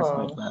don't know where's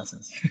my Oh,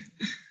 glasses.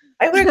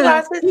 I wear You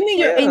glasses need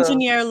your too.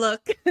 engineer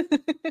look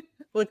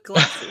with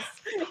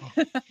glasses.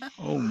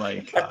 Oh my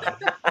God.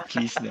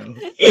 Please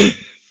no.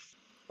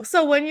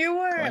 So when you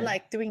were Why?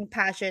 like doing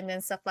pageant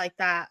and stuff like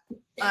that,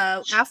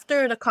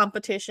 after the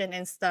competition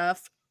and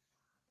stuff,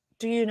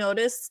 do you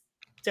notice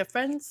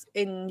difference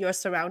in your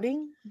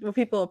surrounding? Will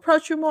people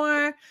approach you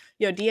more?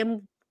 Your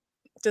DM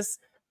just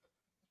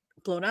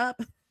blown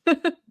up?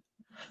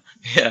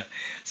 Yeah.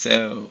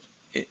 So,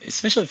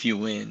 especially if you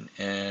win,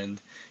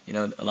 and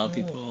a lot of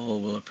Mm.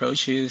 people will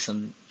approach you.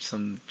 Some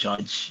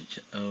judges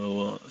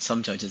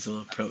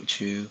will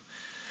approach you.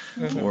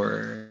 Mm.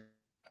 for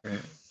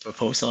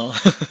proposal.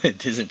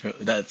 It isn't,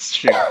 that's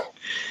true.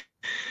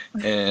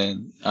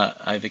 And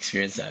I've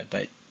experienced that,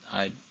 but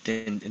I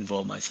didn't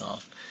involve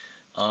myself.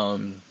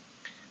 Um,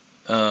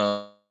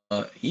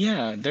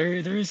 yeah, there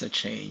is a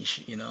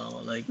change,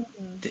 like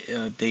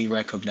Mhm. they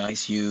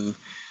recognize you.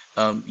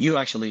 You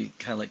actually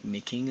kind of like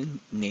making a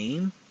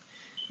name,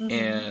 Mhm.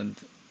 and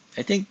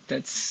I think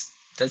that's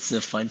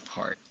the fun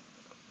part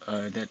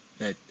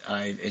that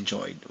I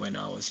enjoyed when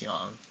I was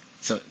young.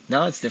 So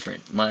now it's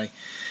different. My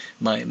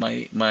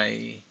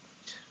the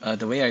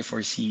way I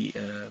foresee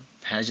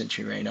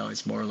pageantry right now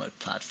is more like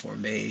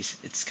platform based.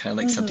 It's kind of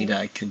like something that Mhm.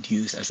 I could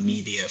use as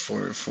media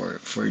for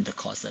the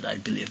cause that I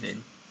believe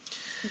in.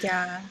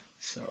 Yeah.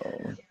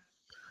 So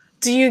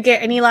Do you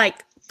get any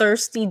like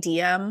thirsty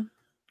DM?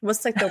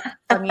 What's like the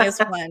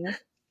funniest one?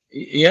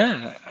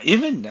 yeah,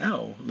 even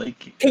now,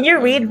 like Can you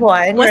read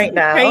one What's right the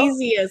now?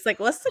 craziest? Like,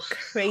 what's the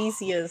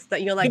craziest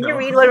that you're Can like, you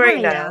read one oh right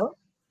yeah, now?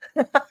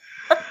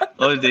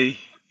 oh they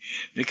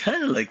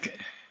kind of like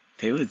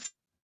they would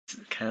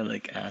kind of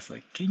like ask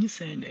like, can you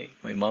say a name?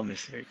 My mom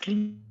is here. Can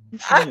you say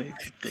a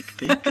dick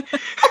pic?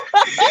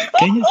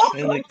 Can you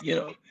say like,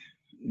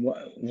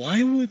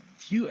 why would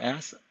you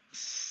ask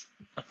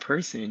a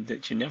person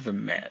that you never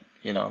met?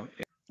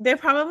 they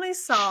probably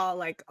saw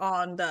like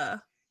on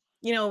the,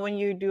 when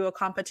you do a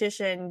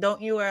competition,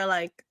 don't you wear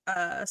like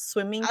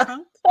swimming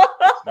trunks,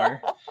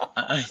 Or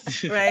I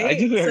do, I right?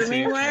 do have Swimming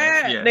swimming trunks.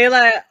 wear. Yeah, They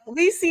like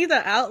we see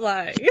the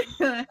outline.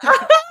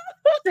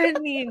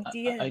 Send me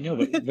a I know, DM.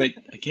 but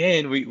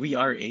again, we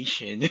are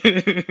Asian.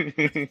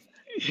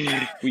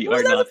 We What's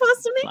are that not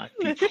supposed black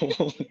to mean?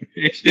 people.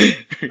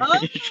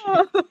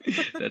 Oh,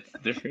 That's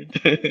different.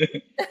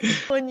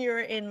 when you're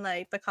in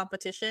like the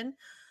competition,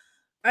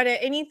 are there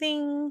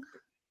anything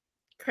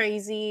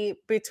crazy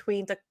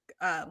between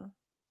um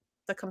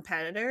the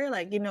competitor,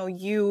 like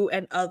you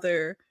and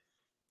other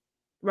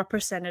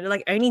representative,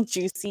 like any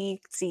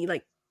juicy see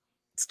like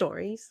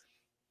stories?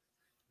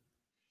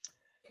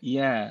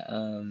 Yeah,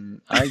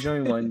 I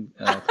joined one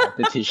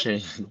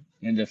competition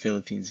in the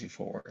Philippines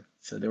before.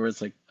 So there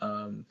was like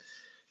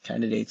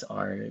candidates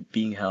are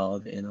being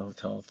held in a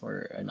hotel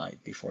for a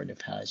night before the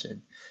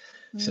pageant.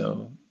 Mm.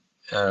 So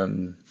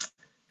um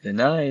the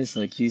night is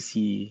like you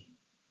see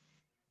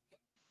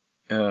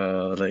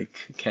like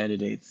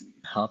candidates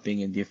hopping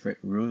in different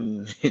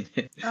rooms.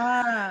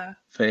 Ah.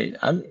 But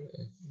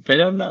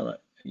I'm not like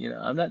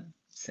I'm not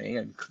saying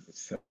I'm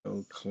so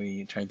clean,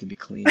 trying to be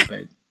clean,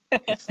 but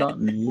it's not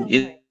me. Oh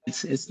my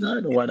It's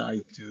not what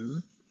I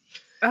do.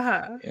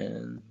 Uh-huh.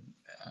 And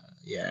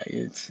yeah,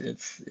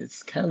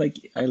 it's kind of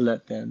like I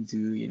let them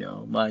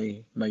do,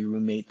 my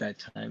roommate that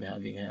time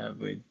having have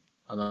with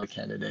another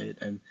candidate,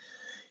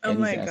 Oh and he's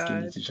my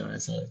asking me god. to join.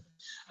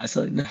 I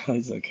said no,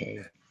 it's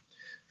okay,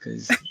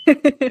 because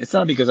it's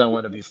not because I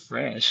want to be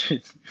fresh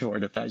for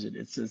the pageant.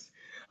 It's just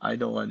I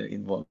don't want to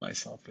involve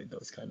myself with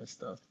those kind of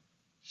stuff.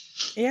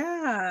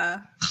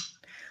 Yeah.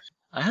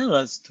 I had a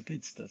lot of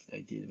stupid stuff I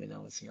did when I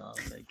was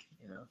young, like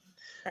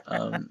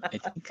I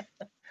think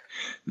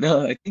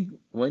no, I think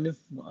one of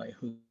my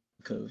hookup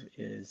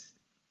is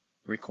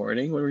recording what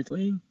we're doing,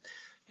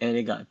 and it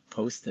got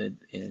posted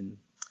in.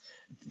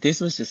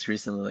 This was just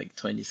recently, like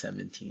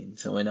 2017.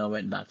 So when I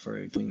went back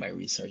for doing my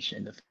research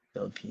in the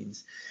Philippines,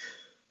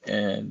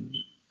 and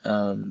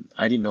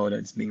I didn't know that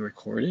it's being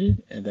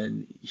recorded, and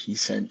then he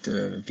sent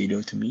the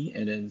video to me,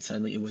 and then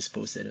suddenly it was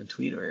posted on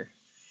Twitter.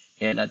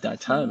 And at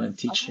that time, I'm Mm.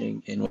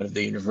 teaching in one of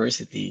the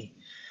university,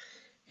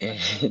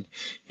 and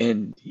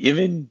and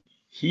even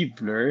he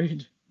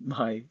blurred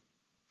my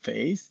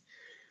face.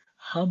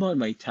 How about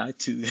my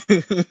tattoo?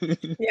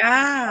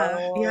 Yeah.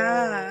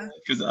 Yeah. Oh.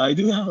 Because I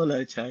do have a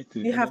lot of tattoo,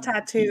 You and have then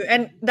tattoo.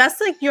 And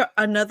that's like your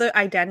another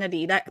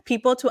identity that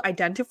people to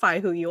identify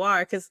who you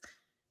are, because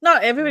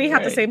not everybody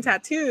have the right, same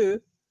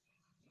tattoo.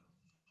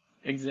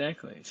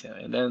 exactly. So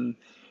and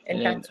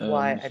And then that's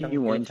why I he don't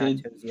do wanted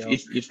tattoos, yo.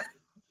 if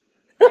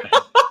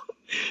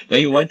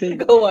no,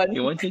 Go on. he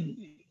wanted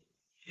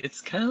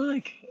it's kind of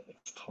like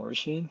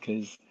extortion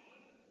because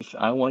if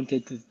I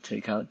wanted to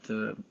take out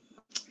the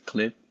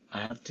clip,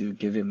 I have to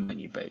give him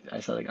money. But I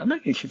said like I'm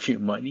not gonna give you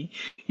money.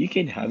 You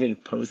can have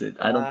it posted.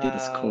 I don't think the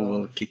school will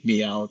Wow. kick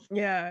me out.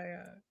 Yeah,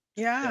 yeah.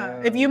 Yeah.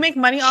 If you Damn. make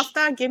money off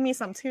that, give me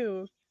some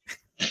too.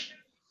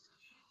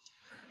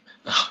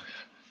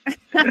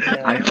 I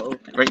Yeah.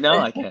 hope right now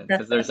I can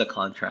because there's a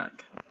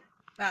contract.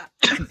 Ah.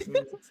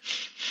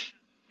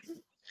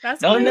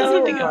 That's No, no, I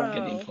crazy think Now, I'll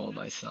get though. involved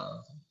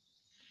myself.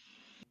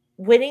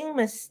 winning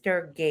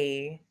Mr.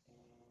 Gay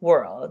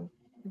World,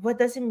 what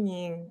does it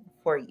mean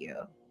for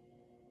you?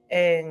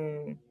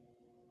 And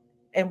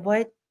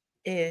what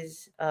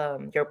is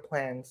your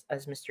plans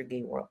as Mr.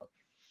 Gay World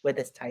with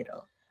this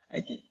title?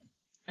 I think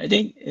I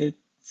think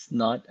it's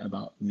not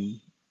about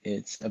me.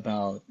 It's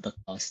about the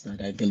cause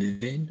that I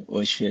believe in,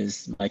 which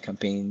is my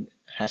campaign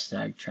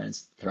hashtag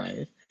Trans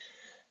Thrive.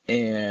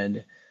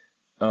 And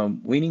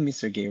winning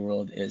Mr. Gay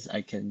World is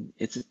I can.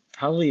 It's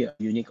probably a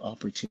unique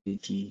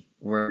opportunity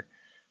where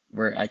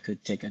where I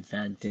could take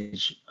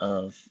advantage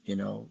of,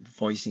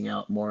 voicing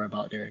out more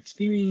about their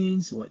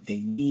experience, what they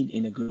need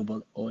in a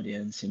global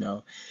audience,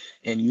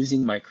 and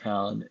using my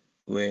crown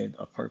with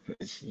a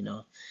purpose,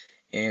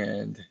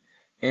 and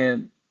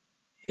and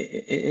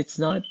it's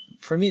not,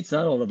 for me, it's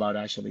not all about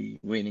actually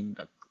winning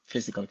the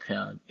physical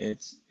crown.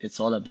 It's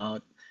all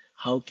about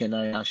how can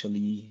I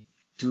actually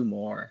do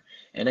more.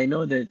 And I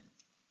know that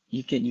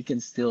you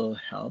can still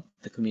help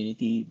the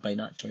community by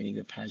not joining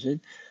the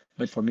pageant,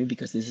 but for me,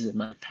 because this is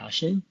my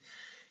passion,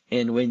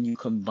 and when you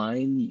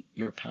combine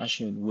your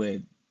passion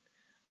with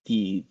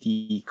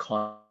the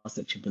cause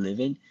that you believe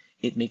in,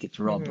 it make it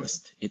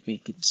robust, Mm-hmm. it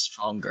make it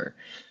stronger.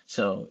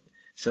 So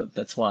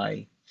that's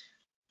why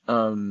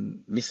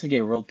Mr.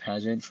 Gay World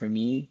Pageant for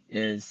me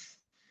is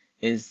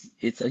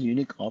it's a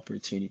unique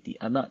opportunity.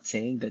 I'm not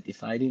saying that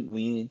if I didn't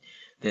win,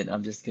 then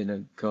I'm just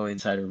gonna go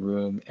inside a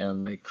room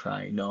and like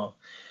cry. No.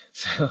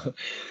 So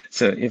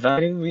if I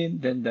didn't win,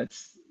 then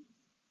that's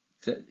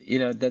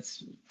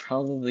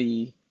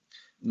probably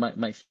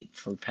my fate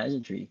for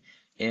pageantry.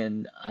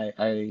 And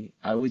I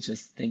would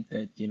just think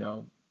that,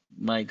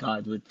 my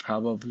God would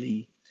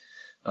probably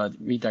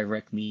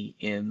redirect me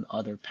in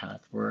other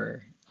path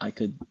where I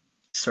could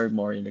serve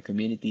more in the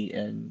community,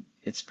 and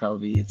it's not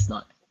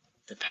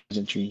the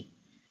pageantry.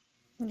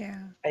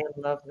 Yeah. I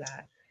love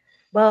that.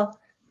 Well,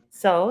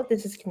 so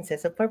this is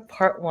consists of our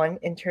part one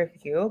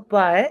interview,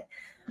 but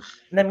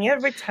let me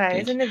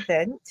advertise Thank an you.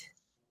 event.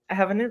 I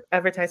have an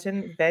advertised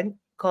an event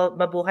called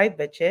Mabuhay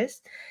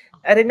Bitches.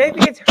 I don't know if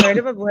you guys heard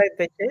of Mabuhay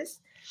Bitches.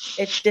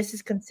 This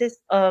is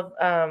consists of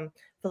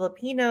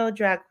Filipino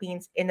drag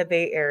queens in the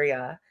Bay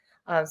Area,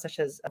 such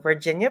as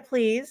Virginia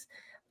Please,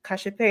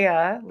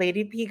 Kashipea,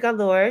 Lady P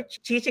Galore,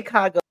 Chi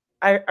Chicago,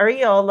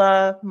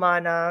 Ariola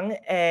Manang,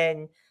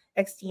 and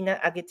Extina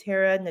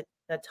Agitera,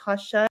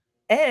 Natasha,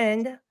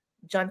 and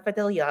John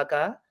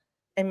Fideliaga,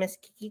 and Miss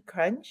Kiki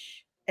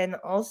Crunch, and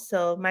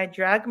also my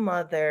drag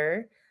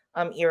mother,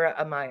 Ira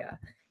Amaya.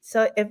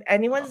 So if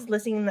anyone's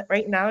listening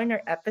right now in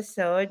our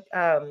episode,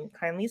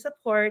 kindly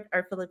support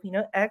our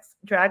Filipino X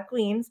drag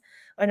queens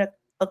on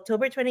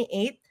October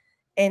 28th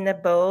in the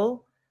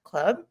Bow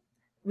Club.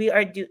 They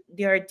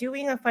are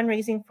doing a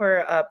fundraising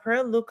for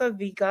Per Luca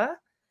Viga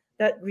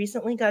that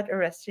recently got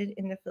arrested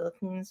in the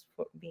Philippines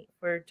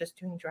for just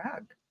doing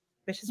drag,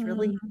 which is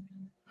really, Mm.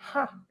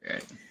 huh,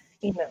 Right.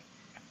 you know.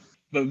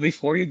 But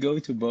before you go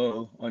to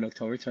Bo on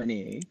October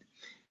 28th,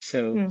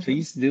 so Mhm.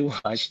 please do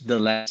watch the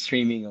live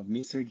streaming of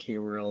Mr. K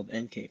World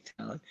and Cape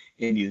Town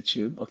in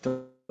YouTube,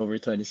 October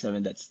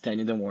 27, that's 10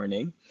 in the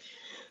morning.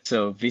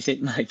 So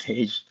visit my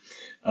page,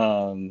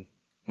 um,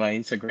 my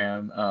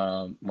Instagram,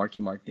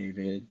 Marky Mark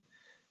David,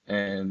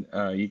 and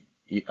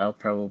I'll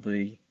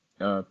probably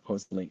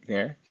post a link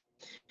there.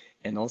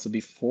 And also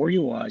before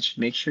you watch,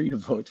 make sure you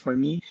vote for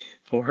me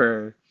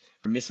for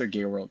Mr.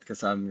 Gay World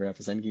because I'm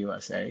representing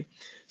USA.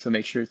 So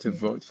make sure to Mhm.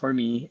 vote for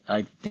me.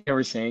 I think they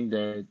were saying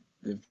that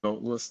the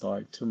vote will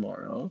start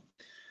tomorrow.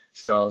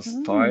 So I'll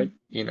start,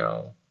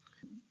 Mm.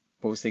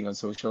 posting on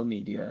social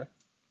media,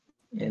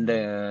 and Mhm.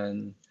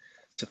 then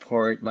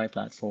support my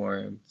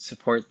platform,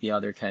 support the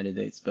other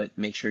candidates, but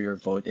make sure your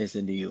vote is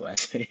in the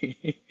USA.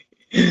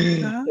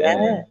 And Oh.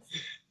 Yes.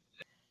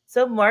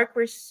 So, Mark,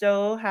 we're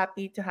so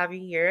happy to have you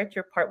here at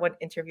your part one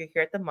interview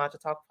here at the Matcha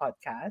Talk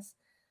Podcast.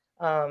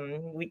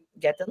 We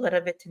get a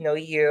little bit to know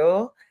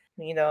you,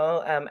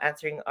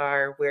 answering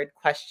our weird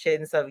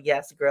questions of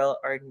yes, girl,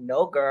 or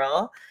no,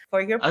 girl.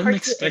 For your I'm part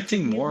two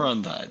expecting interview, more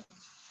on that.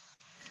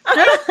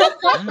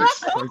 I'm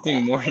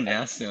expecting more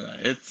nasty on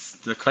that.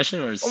 The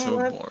question was oh so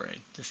my,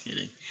 boring. Just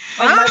kidding.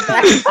 oh my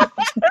bad.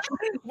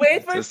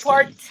 Wait for Just kidding.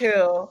 part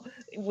two.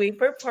 Wait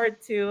for part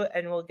two,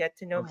 and we'll get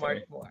to know Mark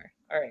Okay. more.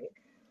 All right.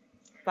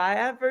 Bye,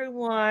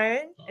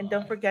 everyone. And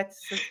don't forget to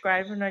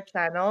subscribe on our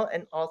channel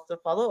and also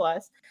follow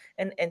us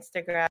on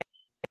Instagram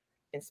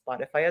and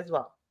Spotify as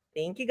well.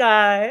 Thank you,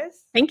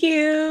 guys. Thank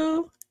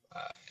you.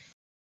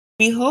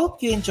 We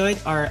hope you enjoyed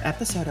our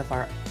episode of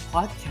our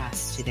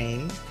podcast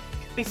today.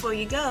 Before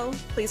you go,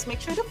 please make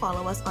sure to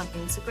follow us on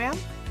Instagram,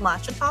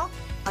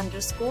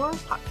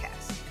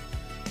 matcha_talk_podcast.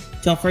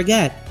 Don't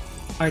forget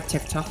our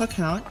TikTok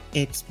account.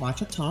 It's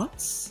Matcha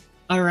Talks.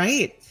 All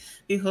right.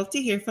 We hope to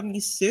hear from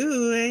you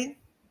soon.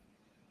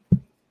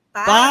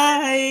 Bye.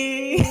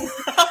 Bye.